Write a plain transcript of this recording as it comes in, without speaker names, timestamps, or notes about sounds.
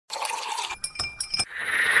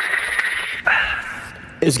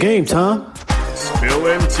It's game time.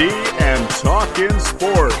 Spillin' tea and talking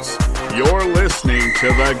sports. You're listening to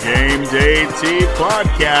the Game Day Tea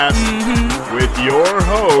Podcast with your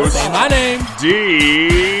host, Say my name, D.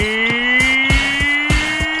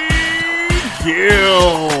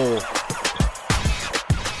 Gill.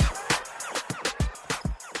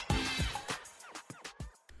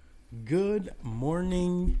 Good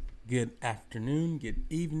morning, good afternoon, good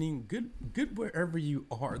evening, good wherever you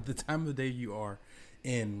are, the time of day you are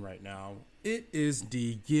in right now. It is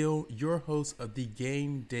D. Gill, your host of the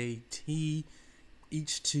Game Day Tea.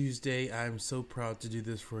 Each Tuesday, I'm so proud to do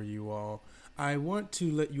this for you all. I want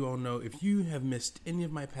to let you all know, if you have missed any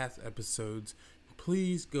of my past episodes,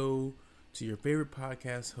 please go to your favorite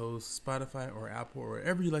podcast host, Spotify or Apple, or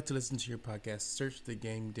wherever you like to listen to your podcast. Search the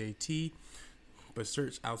Game Day Tea, but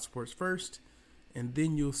search Outsports first, and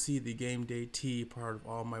then you'll see the Game Day Tea, part of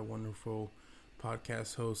all my wonderful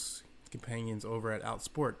podcast hosts, companions over at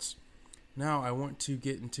Outsports. Now, I want to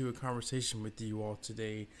get into a conversation with you all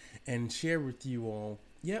today and share with you all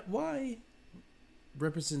why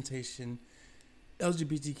representation,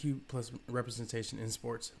 LGBTQ plus representation in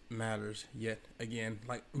sports matters yet again.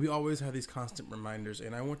 Like, we always have these constant reminders,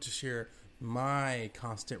 and I want to share my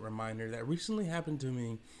constant reminder that recently happened to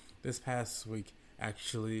me this past week.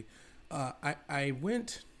 Actually, I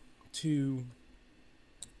went to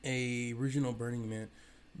a regional Burning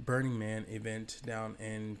Man event down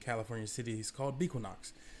in California City. It's called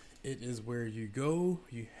Bequinox. It is where you go,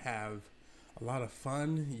 you have a lot of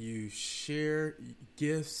fun, you share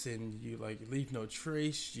gifts, and you leave no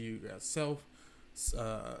trace. You self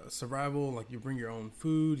survival, like you bring your own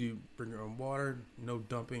food, you bring your own water, no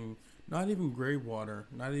dumping, not even gray water,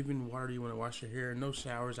 not even water you want to wash your hair, no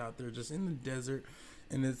showers out there, just in the desert.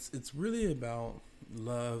 And it's really about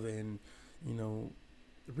love and,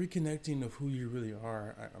 reconnecting of who you really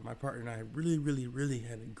are. My partner and I really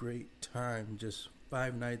had a great time. Just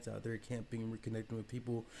 5 nights out there camping, reconnecting with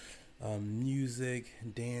people, music,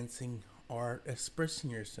 dancing, art, expressing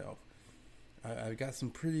yourself. I got some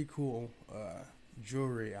pretty cool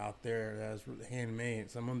jewelry out there that was really handmade.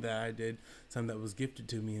 Some of that I did, some that was gifted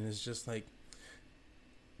to me, and it's just like,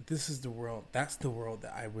 this is the world. That's the world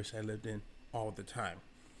that I wish I lived in all the time.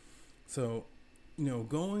 So,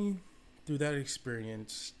 going through that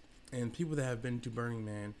experience, and people that have been to Burning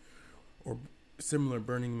Man or similar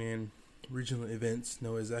Burning Man regional events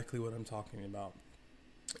know exactly what I'm talking about.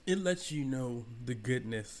 It lets you know the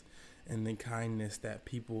goodness and the kindness that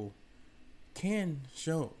people can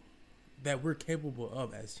show, that we're capable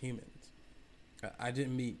of as humans. I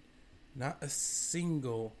didn't meet not a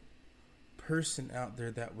single person out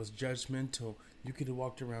there that was judgmental. You could have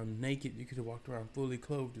walked around naked. You could have walked around fully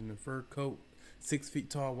clothed in a fur coat, 6 feet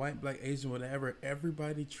tall, white, black, Asian, whatever.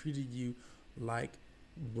 Everybody treated you like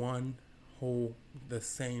one whole, the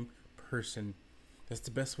same person. That's the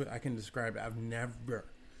best way I can describe it. I've never,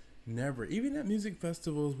 even at music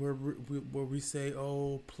festivals where we say,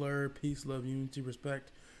 oh, plur, peace, love, unity,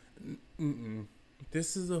 respect.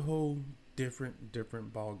 This is a whole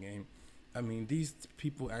different ball game. I mean, these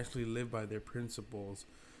people actually live by their principles.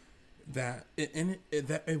 That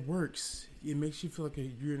it works. It makes you feel like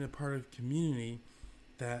you're in a part of community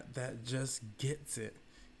that just gets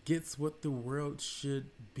what the world should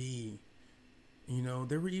be.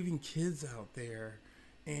 There were even kids out there,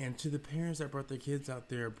 and to the parents that brought their kids out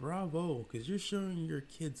there, bravo, because you're showing your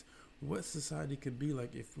kids what society could be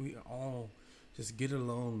like if we all just get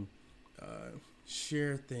along,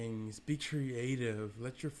 share things, be creative,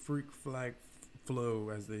 let your freak flag flow,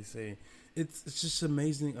 as they say. It's just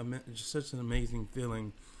amazing, just such an amazing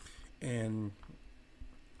feeling. And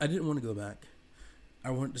I didn't want to go back.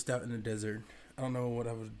 I went just out in the desert. I don't know what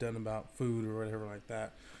I would have done about food or whatever like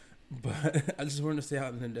that, but I just wanted to stay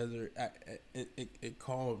out in the desert. It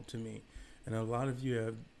called to me. And a lot of you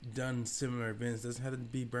have done similar events. It doesn't have to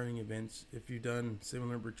be burning events. If you've done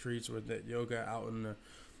similar retreats or that yoga out in the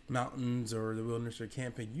mountains or the wilderness or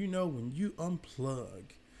camping, when you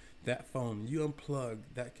unplug that phone, you unplug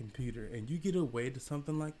that computer, and you get away to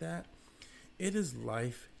something like that, it is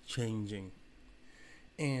life changing.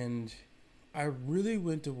 And I really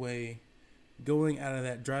went away driving out of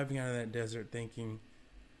that desert thinking,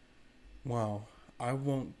 wow, I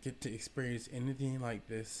won't get to experience anything like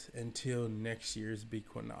this until next year's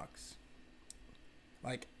Bequinox.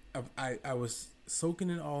 Like, I was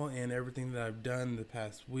soaking it all in, everything that I've done the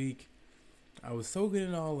past week. I was soaking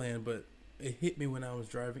it all in, but it hit me when I was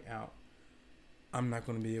driving out. I'm not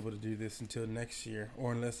going to be able to do this until next year,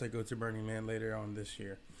 or unless I go to Burning Man later on this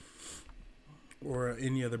year, or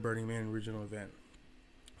any other Burning Man regional event.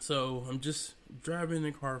 So I'm just driving in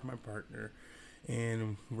the car with my partner,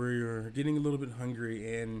 and we're getting a little bit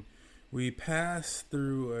hungry, and we passed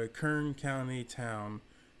through a Kern County town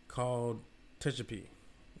called Tehachapi.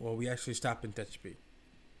 Well, we actually stopped in Tehachapi.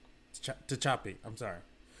 Tehachapi, I'm sorry.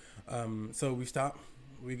 So we stop.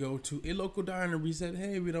 We go to a local diner. We said,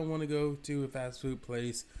 hey, we don't want to go to a fast food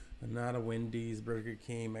place, not a Wendy's, Burger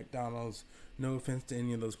King, McDonald's. No offense to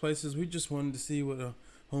any of those places. We just wanted to see what a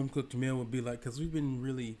home cooked meal would be like, because we've been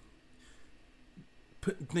really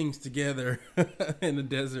putting things together in the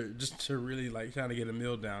desert just to really like trying to get a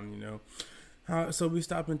meal down, you know. So we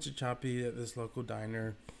stop in Tehachapi at this local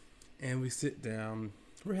diner, and we sit down.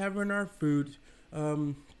 We're having our food.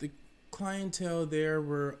 The clientele there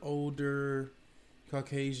were older,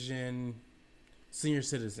 Caucasian, senior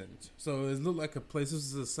citizens. So it looked like a place.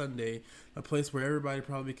 This was a Sunday, a place where everybody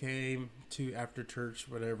probably came to after church,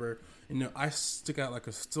 whatever. You know, I stick out like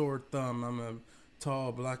a sore thumb. I'm a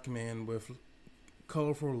tall black man with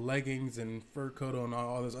colorful leggings and fur coat on,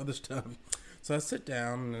 all this other stuff. So I sit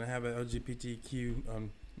down and I have an LGBTQ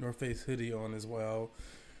North Face hoodie on as well.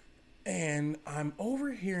 And I'm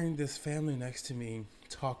overhearing this family next to me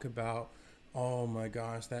talk about, oh my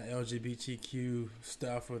gosh, that LGBTQ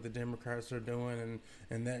stuff what the Democrats are doing,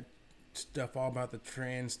 and that stuff all about the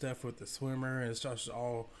trans stuff with the swimmer, and it's just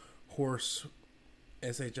all horse,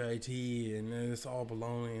 SHIT, and it's all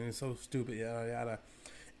baloney, and it's so stupid, yada yada.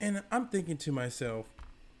 And I'm thinking to myself,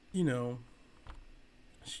 you know,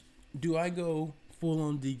 do I go full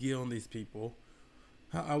on D-Gill on these people,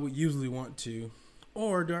 how I would usually want to,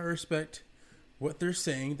 or do I respect what they're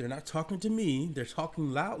saying? They're not talking to me. They're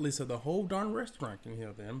talking loudly so the whole darn restaurant can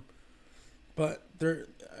hear them. But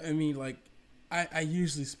I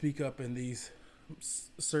usually speak up in these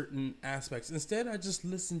certain aspects. Instead, I just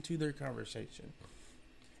listen to their conversation.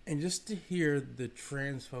 And just to hear the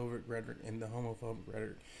transphobic rhetoric and the homophobic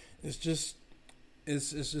rhetoric, it's just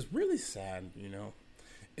really sad, you know.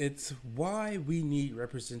 It's why we need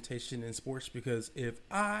representation in sports, because if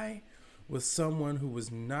I was someone who was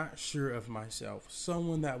not sure of myself,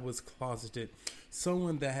 someone that was closeted,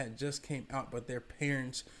 someone that had just came out, but their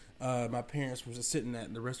parents, my parents were just sitting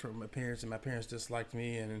at the restaurant with my parents, and my parents disliked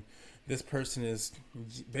me, and this person is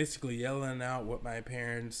basically yelling out what my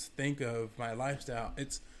parents think of my lifestyle.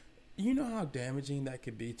 It's, you know how damaging that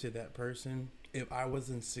could be to that person if I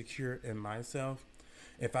wasn't secure in myself.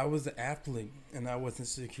 If I was an athlete and I wasn't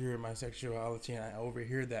secure in my sexuality and I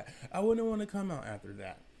overhear that, I wouldn't want to come out after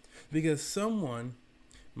that. Because someone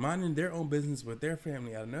minding their own business with their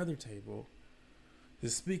family at another table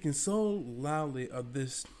is speaking so loudly of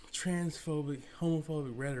this transphobic,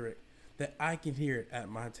 homophobic rhetoric that I can hear it at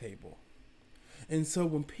my table. And so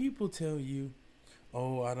when people tell you,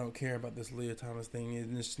 oh, I don't care about this Leah Thomas thing,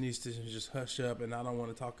 and this needs to just hush up, and I don't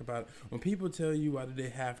want to talk about it. When people tell you why do they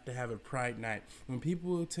have to have a pride night, when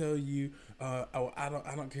people tell you, oh, I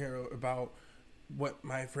don't care about what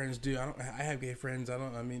my friends do. I have gay friends.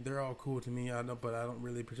 They're all cool to me. But I don't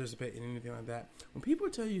really participate in anything like that. When people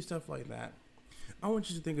tell you stuff like that, I want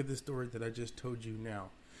you to think of this story that I just told you now.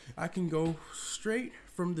 I can go straight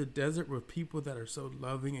from the desert with people that are so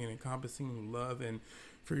loving and encompassing love and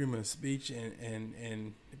freedom of speech,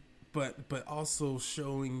 but also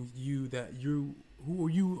showing you that who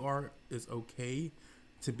you are is okay,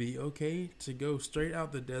 to be okay, to go straight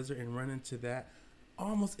out the desert and run into that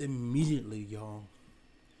almost immediately, y'all,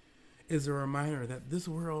 is a reminder that this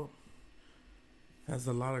world has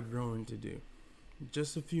a lot of growing to do.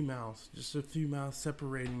 Just a few miles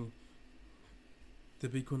separating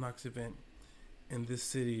the Equinox event and this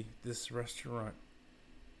city, this restaurant.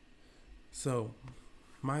 So,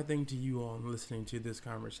 my thing to you all listening to this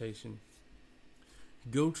conversation,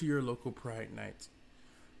 go to your local Pride nights.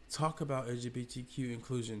 Talk about LGBTQ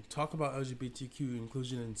inclusion. Talk about LGBTQ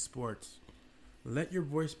inclusion in sports. Let your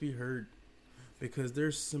voice be heard, because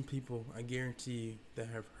there's some people, I guarantee you, that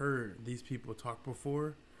have heard these people talk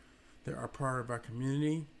before. They are part of our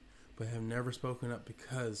community, but have never spoken up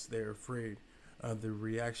because they're afraid of the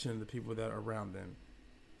reaction of the people that are around them.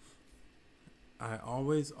 I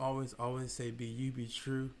always say be you, be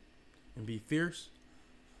true, and be fierce.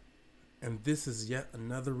 And this is yet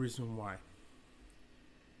another reason why.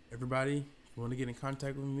 Everybody, if you want to get in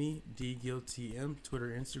contact with me, DGillTM, Twitter,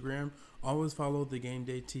 Instagram. Always follow the Game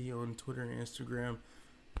Day T on Twitter and Instagram.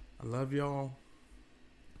 I love y'all.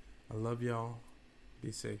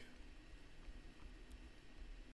 Be safe.